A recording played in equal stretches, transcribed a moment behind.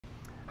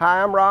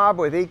Hi, I'm Rob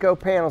with Eco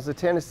Panels of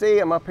Tennessee.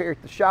 I'm up here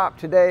at the shop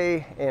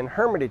today in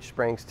Hermitage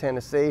Springs,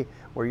 Tennessee,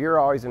 where you're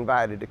always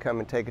invited to come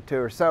and take a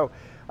tour. So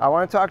I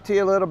want to talk to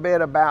you a little bit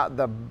about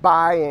the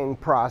buying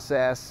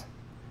process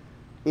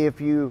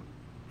if you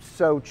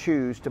so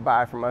choose to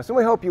buy from us, and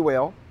we hope you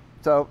will.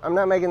 So I'm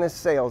not making this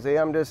salesy,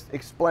 I'm just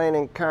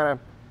explaining kind of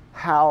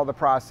how the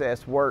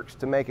process works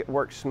to make it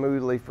work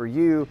smoothly for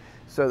you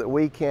so that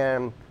we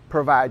can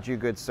provide you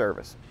good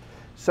service.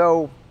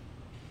 So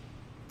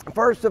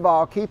first of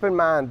all, keep in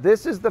mind,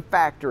 this is the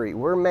factory.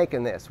 We're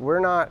making this. We're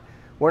not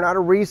a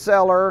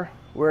reseller.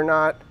 We're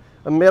not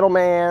a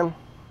middleman.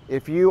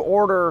 If you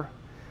order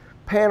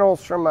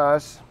panels from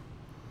us,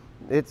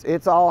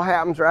 it's all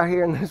happens right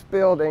here in this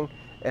building,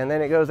 and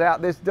then it goes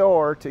out this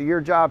door to your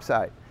job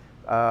site.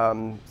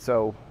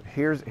 So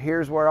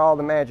here's where all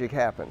the magic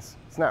happens.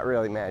 It's not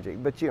really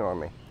magic, but you know what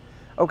I mean.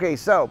 Okay,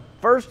 so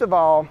first of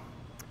all,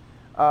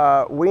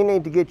 we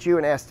need to get you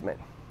an estimate.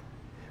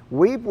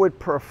 We would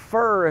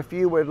prefer if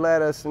you would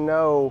let us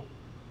know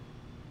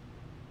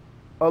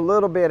a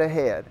little bit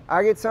ahead.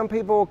 I get some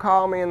people will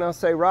call me and they'll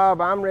say, Rob,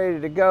 I'm ready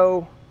to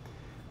go.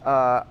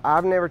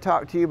 I've never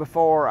talked to you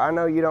before. I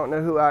know you don't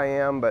know who I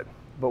am, but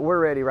we're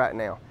ready right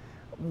now.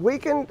 We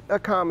can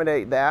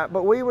accommodate that,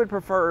 but we would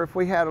prefer if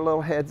we had a little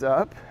heads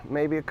up.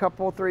 Maybe a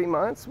couple, 3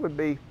 months would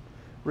be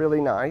really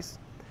nice.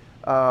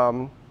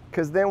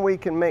 Because then we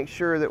can make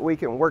sure that we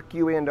can work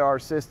you into our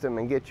system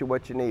and get you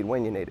what you need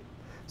when you need it.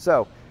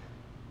 So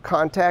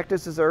contact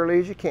us as early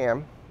as you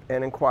can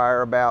and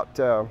inquire about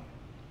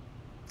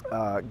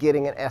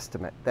getting an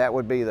estimate. That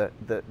would be the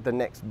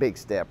next big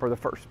step, or the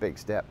first big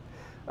step.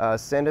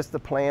 Send us the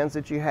plans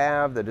that you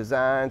have, the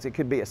designs. It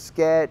could be a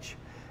sketch.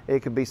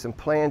 It could be some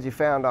plans you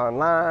found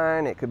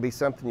online. It could be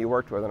something you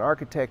worked with an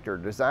architect or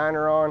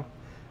designer on,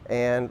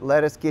 and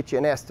let us get you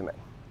an estimate.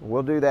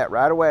 We'll do that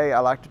right away.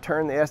 I like to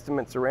turn the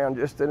estimates around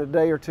just in a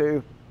day or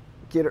two,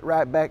 get it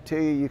right back to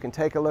you. You can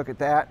take a look at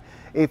that.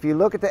 If you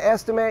look at the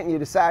estimate and you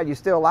decide you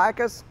still like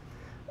us,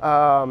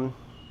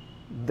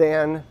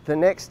 then the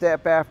next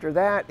step after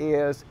that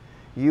is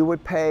you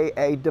would pay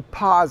a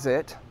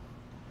deposit.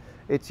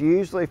 It's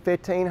usually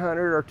 $1,500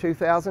 or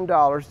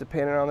 $2,000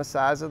 depending on the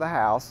size of the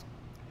house,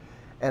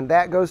 and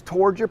that goes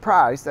towards your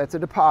price. That's a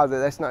deposit.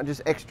 That's not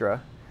just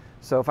extra.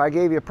 So if I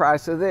gave you a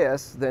price of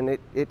this, then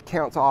it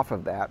counts off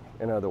of that,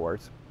 in other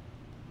words.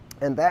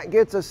 And that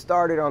gets us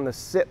started on the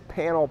SIP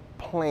panel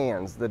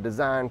plans, the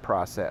design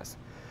process.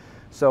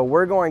 So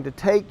we're going to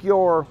take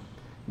your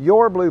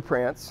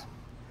blueprints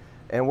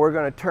and we're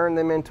going to turn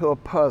them into a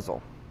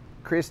puzzle.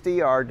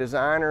 Christy, our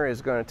designer,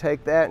 is going to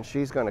take that and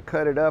she's going to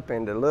cut it up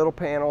into little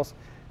panels,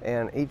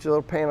 and each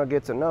little panel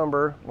gets a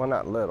number. Well,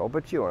 not little,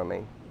 but you know what I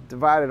mean.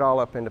 Divide it all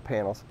up into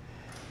panels.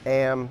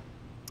 And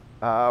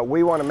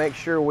we want to make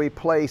sure we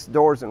place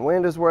doors and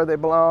windows where they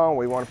belong.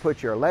 We want to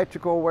put your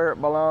electrical where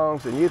it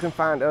belongs, and you can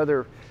find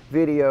other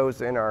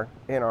videos in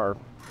our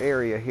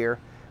area here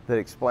that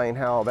explain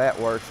how all that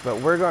works. But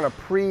we're going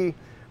to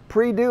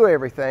pre-do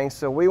everything,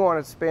 so we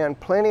want to spend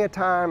plenty of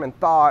time and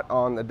thought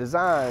on the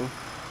design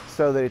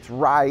so that it's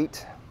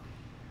right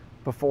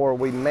before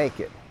we make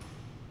it.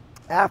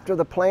 After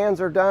the plans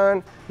are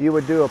done, you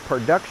would do a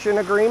production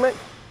agreement.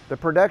 The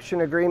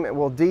production agreement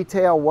will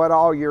detail what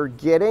all you're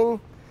getting.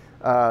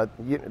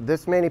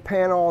 This many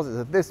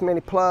panels, this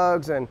many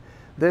plugs, and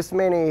this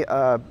many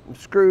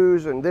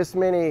screws, and this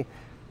many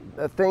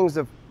things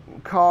of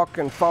caulk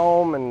and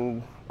foam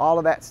and all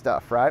of that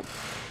stuff, right?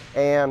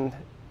 And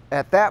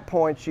at that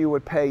point you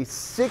would pay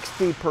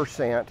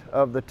 60%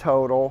 of the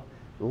total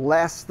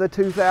less the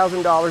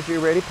 $2,000 you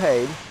already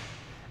paid,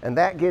 and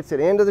that gets it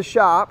into the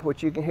shop,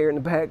 which you can hear in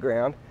the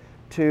background,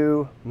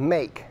 to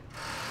make.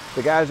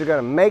 The guys are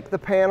going to make the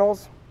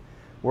panels.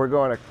 We're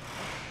going to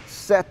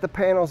set the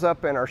panels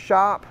up in our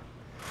shop.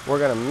 We're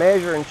going to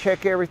measure and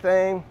check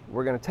everything.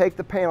 We're going to take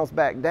the panels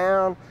back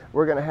down.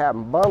 We're going to have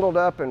them bundled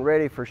up and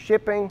ready for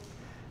shipping,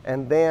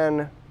 and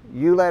then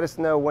you let us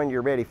know when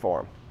you're ready for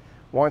them.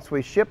 Once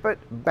we ship it,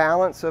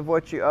 balance of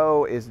what you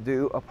owe is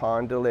due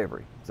upon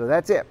delivery. So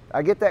that's it.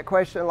 I get that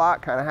question a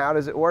lot, kind of how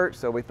does it work?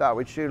 So we thought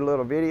we'd shoot a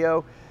little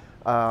video.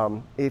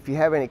 If you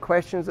have any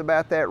questions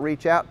about that,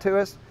 reach out to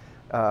us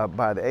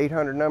by the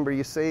 800 number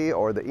you see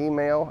or the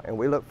email, and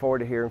we look forward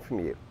to hearing from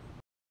you.